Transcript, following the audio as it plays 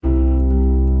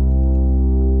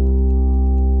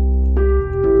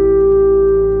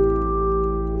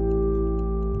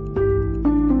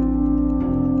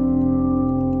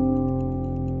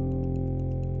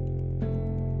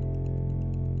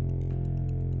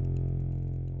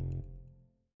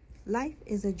Life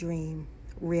is a dream.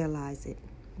 Realize it.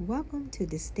 Welcome to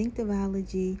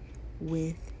Distinctiveology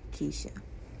with Keisha.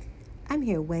 I'm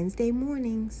here Wednesday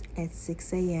mornings at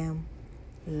 6 a.m.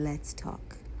 Let's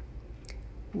talk.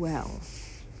 Well,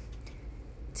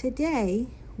 today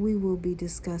we will be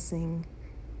discussing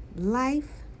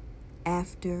life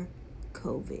after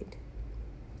COVID.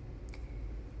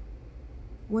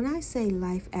 When I say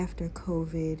life after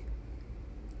COVID,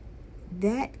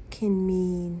 that can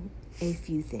mean a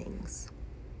few things,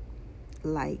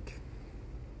 like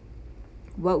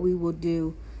what we will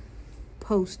do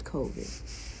post-COVID.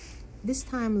 This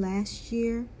time last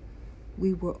year,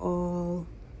 we were all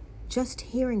just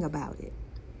hearing about it.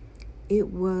 It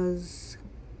was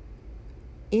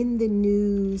in the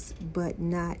news, but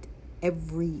not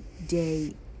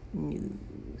everyday news.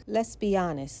 Let's be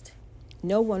honest.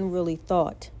 No one really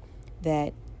thought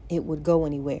that it would go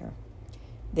anywhere.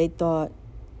 They thought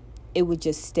it would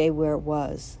just stay where it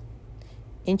was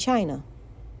in China,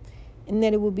 and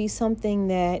that it would be something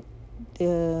that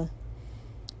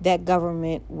that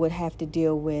government would have to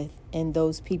deal with and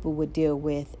those people would deal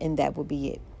with, and that would be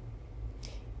it.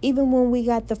 Even when we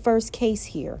got the first case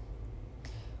here,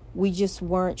 we just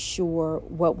weren't sure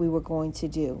what we were going to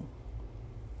do.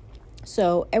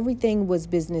 So everything was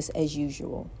business as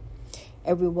usual.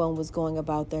 Everyone was going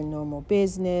about their normal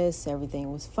business. Everything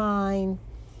was fine.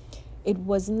 It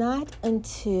was not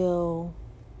until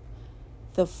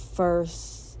the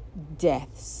first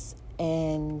deaths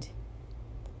and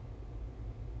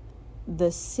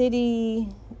the city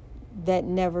that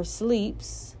never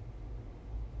sleeps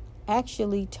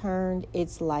actually turned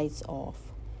its lights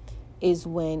off is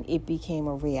when it became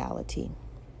a reality.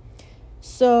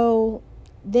 So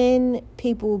then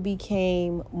people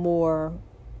became more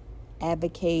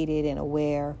advocated and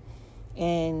aware,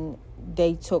 and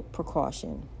they took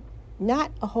precaution.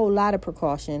 Not a whole lot of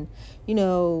precaution.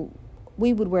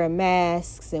 We would wear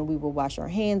masks and we would wash our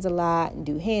hands a lot and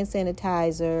do hand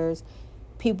sanitizers.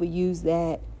 People use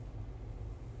that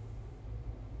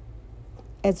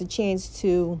as a chance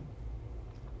to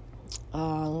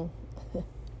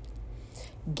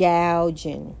gouge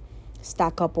and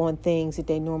stock up on things that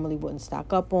they normally wouldn't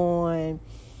stock up on,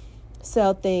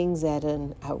 sell things at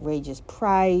an outrageous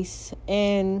price.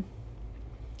 And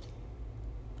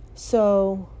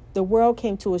so the world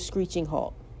came to a screeching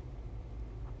halt.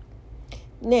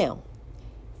 Now,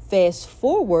 fast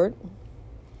forward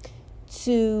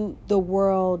to the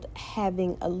world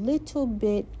having a little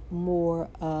bit more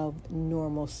of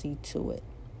normalcy to it.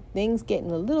 Things getting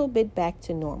a little bit back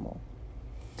to normal.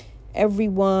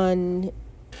 Everyone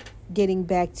getting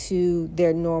back to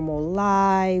their normal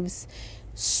lives,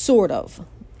 sort of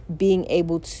being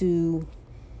able to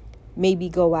maybe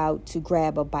go out to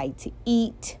grab a bite to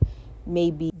eat,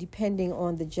 maybe, depending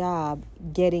on the job,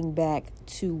 getting back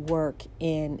to work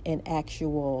in an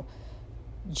actual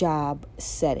job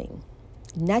setting.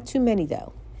 Not too many,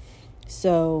 though.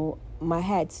 So my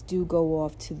hats do go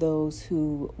off to those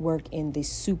who work in the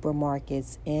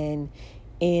supermarkets and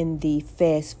in the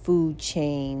fast food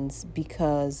chains,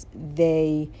 because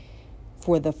they,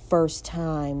 for the first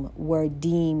time, were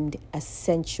deemed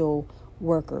essential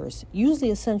workers.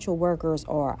 Usually essential workers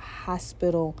are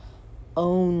hospital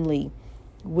only,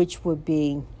 which would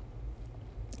be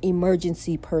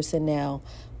emergency personnel,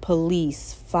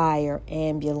 police, fire,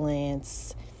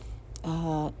 ambulance.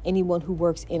 Anyone who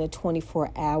works in a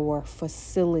 24-hour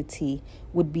facility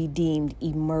would be deemed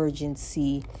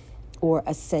emergency or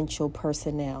essential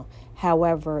personnel.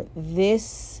 However,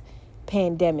 this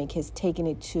pandemic has taken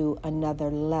it to another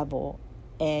level,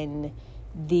 and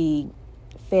the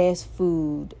fast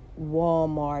food,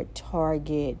 Walmart,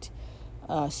 Target,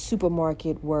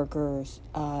 supermarket workers,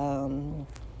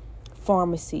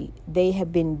 pharmacy, they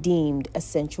have been deemed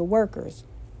essential workers.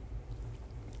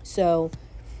 So,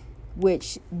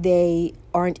 which they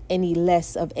aren't any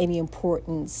less of any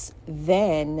importance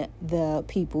than the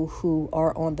people who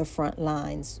are on the front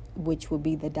lines, which would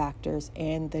be the doctors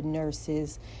and the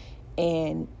nurses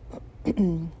and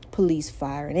police,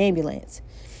 fire, and ambulance.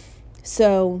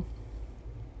 So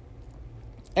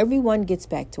everyone gets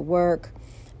back to work.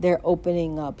 They're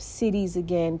opening up cities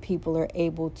again. People are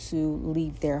able to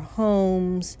leave their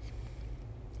homes.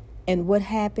 And what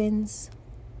happens?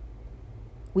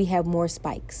 We have more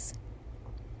spikes.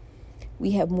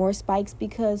 We have more spikes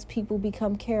because people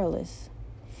become careless.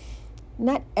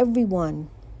 Not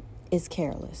everyone is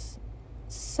careless.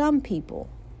 Some people.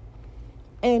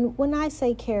 And when I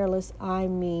say careless, I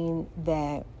mean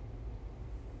that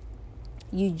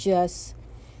you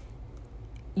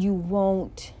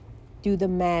won't do the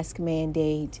mask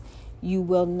mandate. You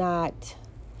will not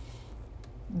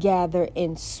gather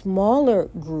in smaller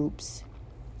groups,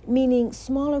 meaning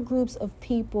smaller groups of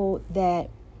people that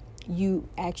you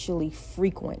actually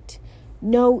frequent.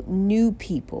 No new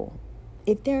people.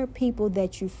 If there are people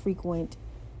that you frequent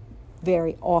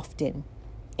very often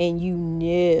and you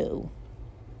know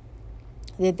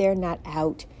that they're not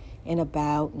out and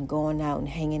about and going out and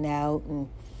hanging out and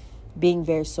being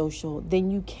very social,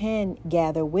 then you can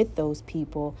gather with those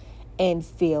people and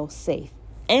feel safe.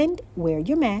 And wear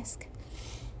your mask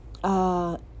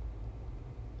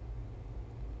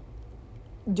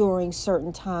during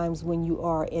certain times when you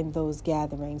are in those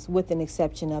gatherings, with an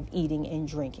exception of eating and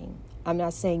drinking. I'm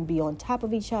not saying be on top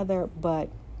of each other, but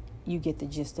you get the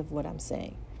gist of what I'm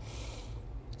saying.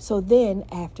 So then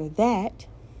after that,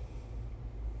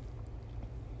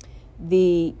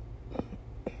 the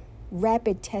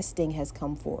rapid testing has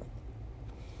come forth.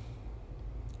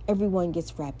 Everyone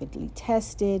gets rapidly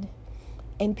tested,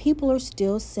 and people are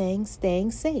still saying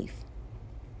staying safe.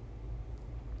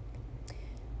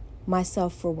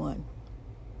 Myself, for one,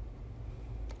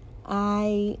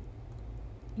 I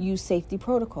use safety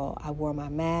protocol. I wore my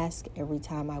mask every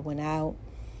time I went out,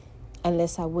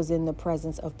 unless I was in the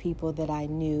presence of people that I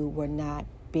knew were not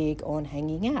big on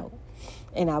hanging out,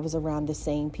 and I was around the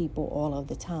same people all of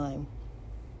the time.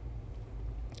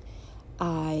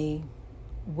 I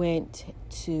went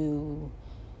to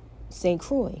St.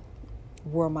 Croix,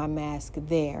 wore my mask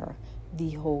there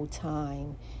the whole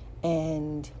time,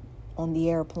 and on the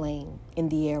airplane, in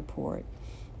the airport,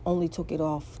 only took it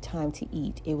off time to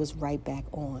eat. It was right back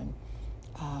on.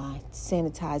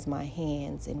 Sanitized my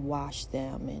hands and washed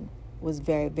them and was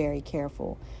very, very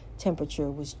careful.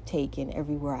 Temperature was taken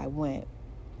everywhere I went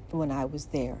when I was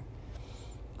there.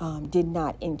 Did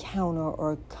not encounter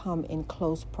or come in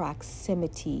close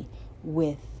proximity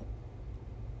with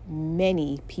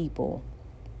many people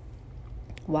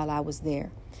while I was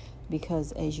there.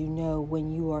 Because as you know,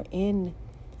 when you are in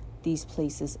these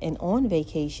places and on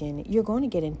vacation, you're going to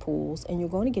get in pools and you're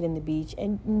going to get in the beach,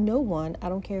 and no one, I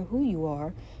don't care who you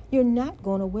are, you're not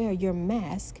going to wear your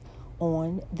mask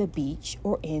on the beach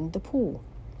or in the pool.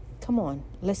 Come on,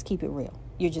 let's keep it real.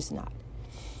 You're just not.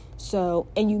 So,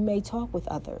 and you may talk with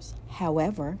others.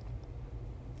 However,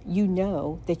 you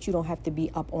know that you don't have to be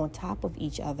up on top of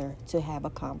each other to have a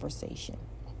conversation.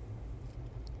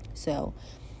 So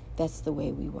that's the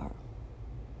way we were.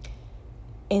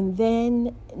 And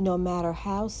then, no matter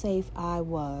how safe I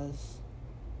was,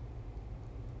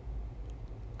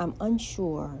 I'm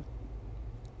unsure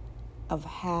of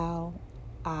how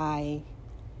I'm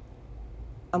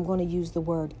going to use the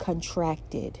word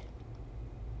contracted.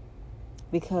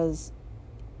 Because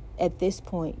at this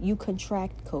point, you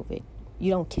contract COVID.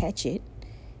 You don't catch it.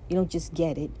 You don't just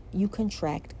get it. You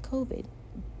contract COVID,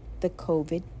 the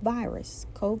COVID virus.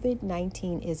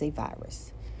 COVID-19 is a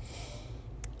virus.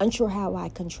 Unsure how I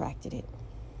contracted it.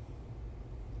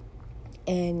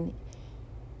 And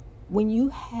when you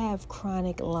have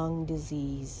chronic lung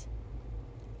disease,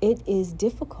 it is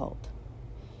difficult.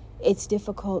 It's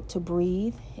difficult to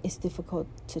breathe. It's difficult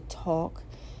to talk.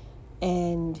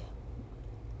 And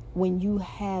when you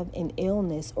have an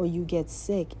illness or you get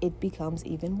sick, it becomes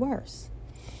even worse.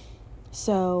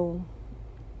 So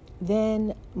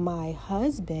then my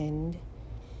husband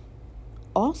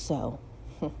also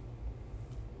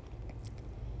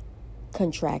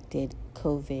contracted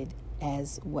COVID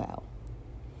as well.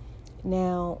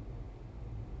 Now,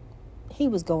 we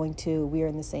were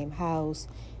in the same house,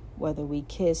 whether we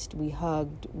kissed, we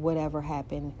hugged, whatever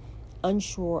happened,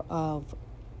 unsure of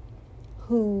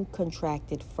who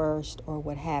contracted first or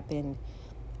what happened,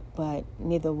 but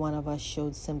neither one of us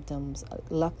showed symptoms.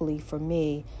 Luckily for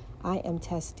me, I am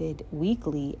tested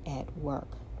weekly at work.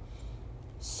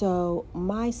 So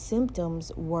my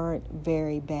symptoms weren't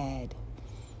very bad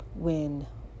when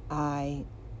I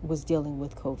was dealing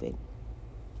with COVID.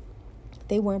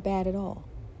 They weren't bad at all.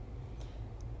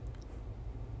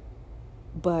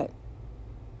 But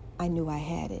I knew I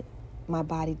had it. My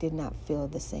body did not feel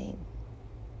the same.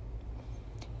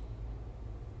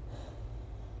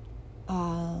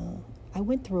 I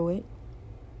went through it.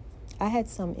 I had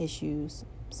some issues,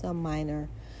 some minor,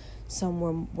 some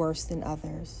were worse than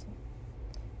others.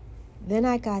 Then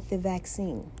I got the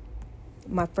vaccine,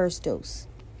 my first dose.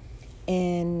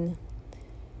 And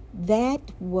it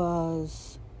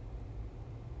was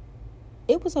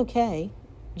okay.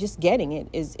 Just getting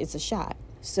it's a shot.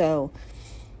 So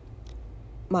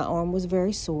my arm was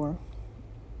very sore,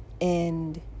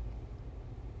 and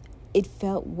it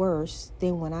felt worse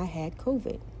than when I had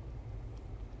COVID.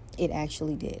 It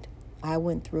actually did. I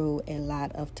went through a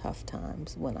lot of tough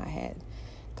times when I had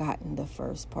gotten the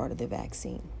first part of the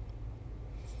vaccine.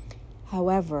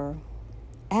 However,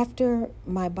 After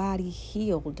my body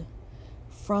healed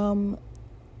from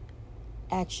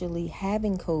actually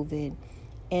having COVID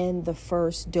and the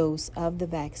first dose of the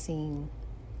vaccine,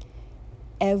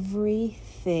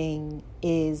 everything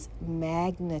is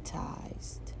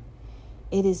magnetized.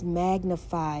 It is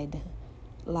magnified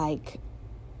like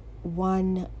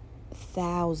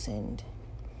 1,000.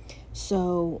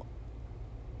 So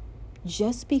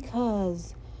just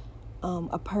because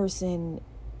a person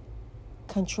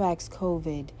contracts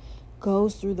COVID,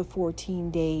 goes through the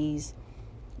 14 days,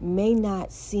 may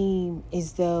not seem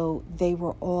as though they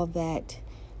were all that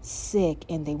sick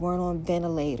and they weren't on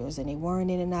ventilators and they weren't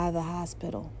in and out of the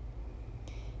hospital.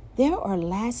 There are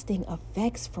lasting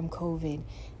effects from COVID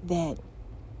that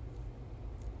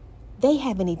they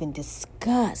haven't even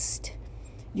discussed.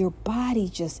 Your body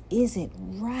just isn't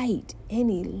right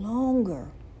any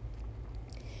longer.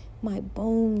 My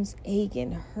bones ache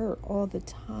and hurt all the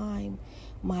time.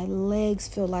 My legs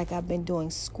feel like I've been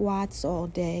doing squats all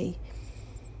day.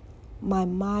 My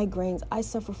migraines, I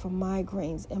suffer from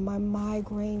migraines, and my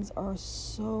migraines are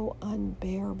so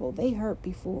unbearable. They hurt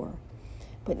before,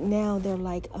 but now they're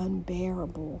like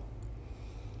unbearable.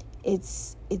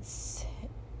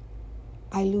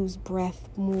 I lose breath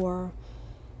more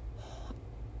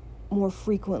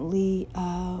frequently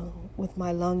with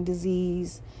my lung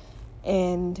disease,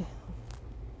 and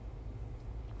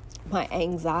my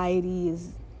anxiety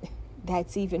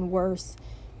that's even worse.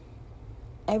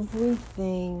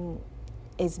 Everything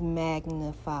is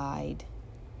magnified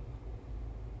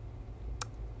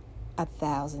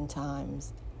 1,000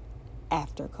 times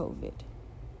after COVID.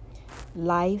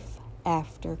 Life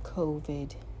after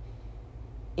COVID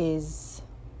is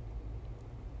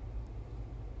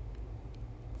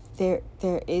there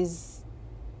is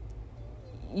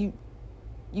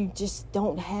you just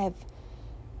don't have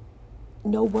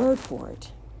no word for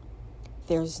it.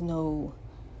 There's no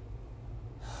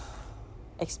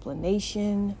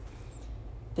explanation.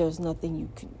 There's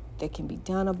nothing that can be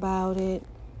done about it.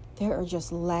 There are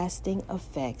just lasting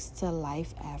effects to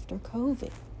life after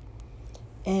COVID.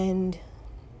 And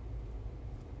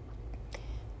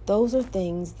those are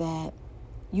things that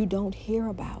you don't hear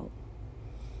about.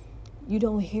 You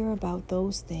don't hear about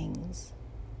those things.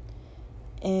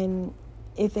 And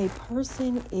if a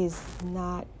person is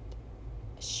not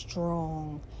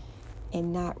strong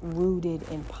and not rooted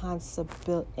in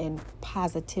positivity,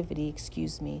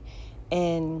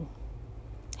 and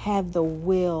have the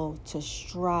will to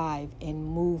strive and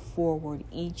move forward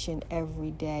each and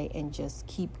every day and just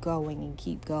keep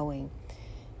going,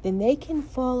 then they can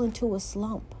fall into a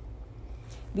slump,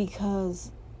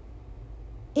 because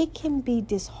it can be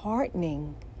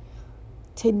disheartening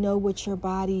to know what your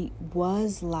body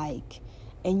was like,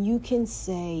 and you can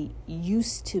say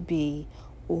used to be,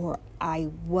 or I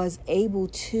was able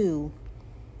to,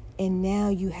 and now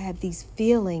you have these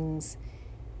feelings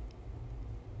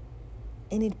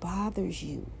and it bothers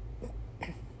you.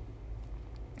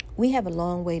 We have a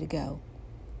long way to go.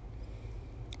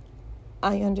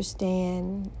 I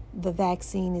understand the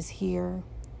vaccine is here.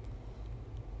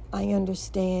 I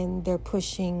understand they're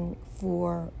pushing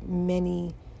for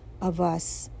many of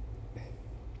us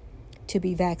to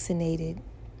be vaccinated.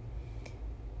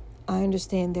 I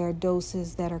understand there are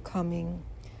doses that are coming.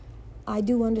 I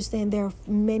do understand there are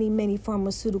many, many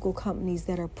pharmaceutical companies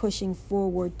that are pushing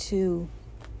forward to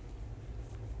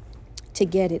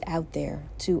get it out there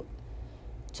to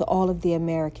all of the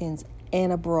Americans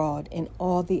and abroad in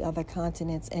all the other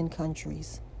continents and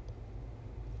countries.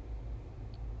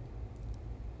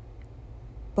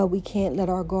 But we can't let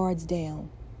our guards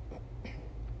down,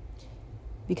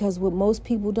 because what most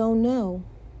people don't know,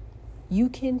 you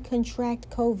can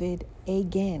contract COVID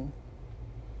again.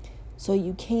 So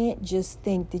you can't just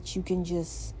think that you can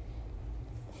just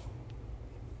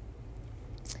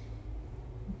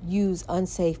use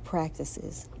unsafe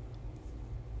practices.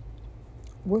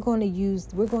 We're going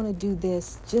to do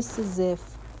this just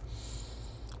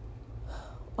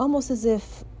almost as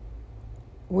if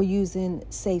we're using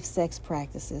safe sex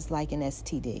practices like an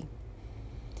STD.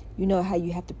 You know how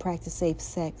you have to practice safe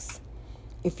sex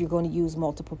if you're going to use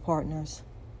multiple partners?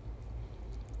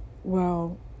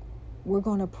 Well, we're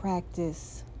going to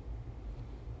practice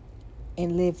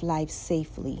and live life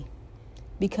safely,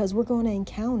 because we're going to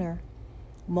encounter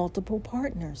multiple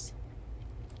partners.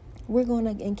 We're going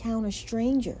to encounter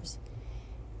strangers,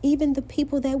 even the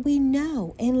people that we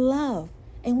know and love,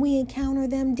 and we encounter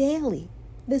them daily,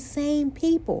 the same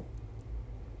people,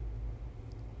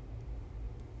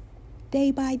 day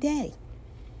by day,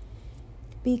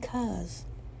 because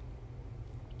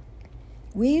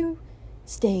we're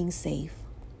staying safe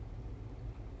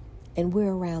and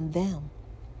we're around them.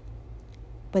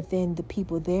 but then the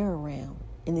people they're around,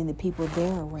 and then the people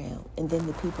they're around, and then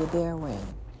the people they're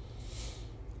around.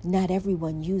 Not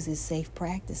everyone uses safe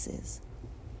practices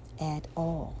at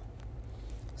all.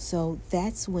 So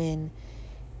that's when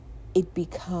it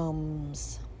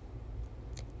becomes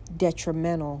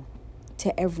detrimental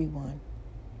to everyone.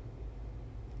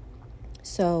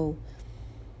 So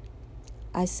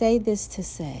I say this to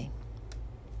say,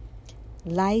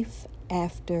 life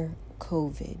after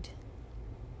COVID,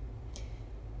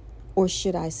 or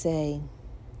should I say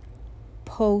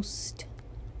post-COVID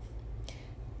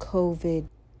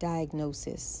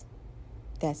diagnosis.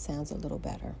 That sounds a little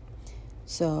better.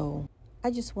 So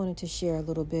I just wanted to share a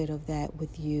little bit of that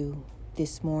with you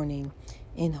this morning,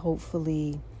 and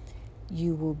hopefully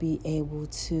you will be able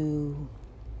to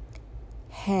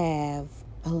have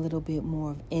a little bit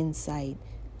more of insight,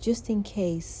 just in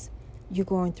case you're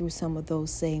going through some of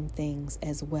those same things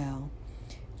as well.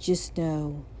 Just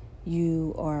know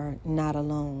you are not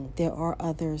alone. There are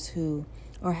others who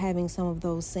are having some of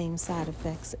those same side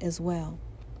effects as well.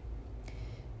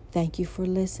 Thank you for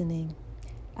listening.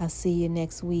 I'll see you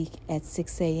next week at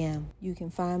 6 a.m. You can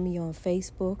find me on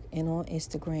Facebook and on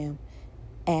Instagram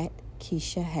at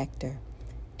Keisha Hector.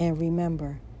 And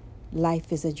remember,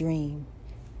 life is a dream.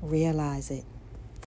 Realize it.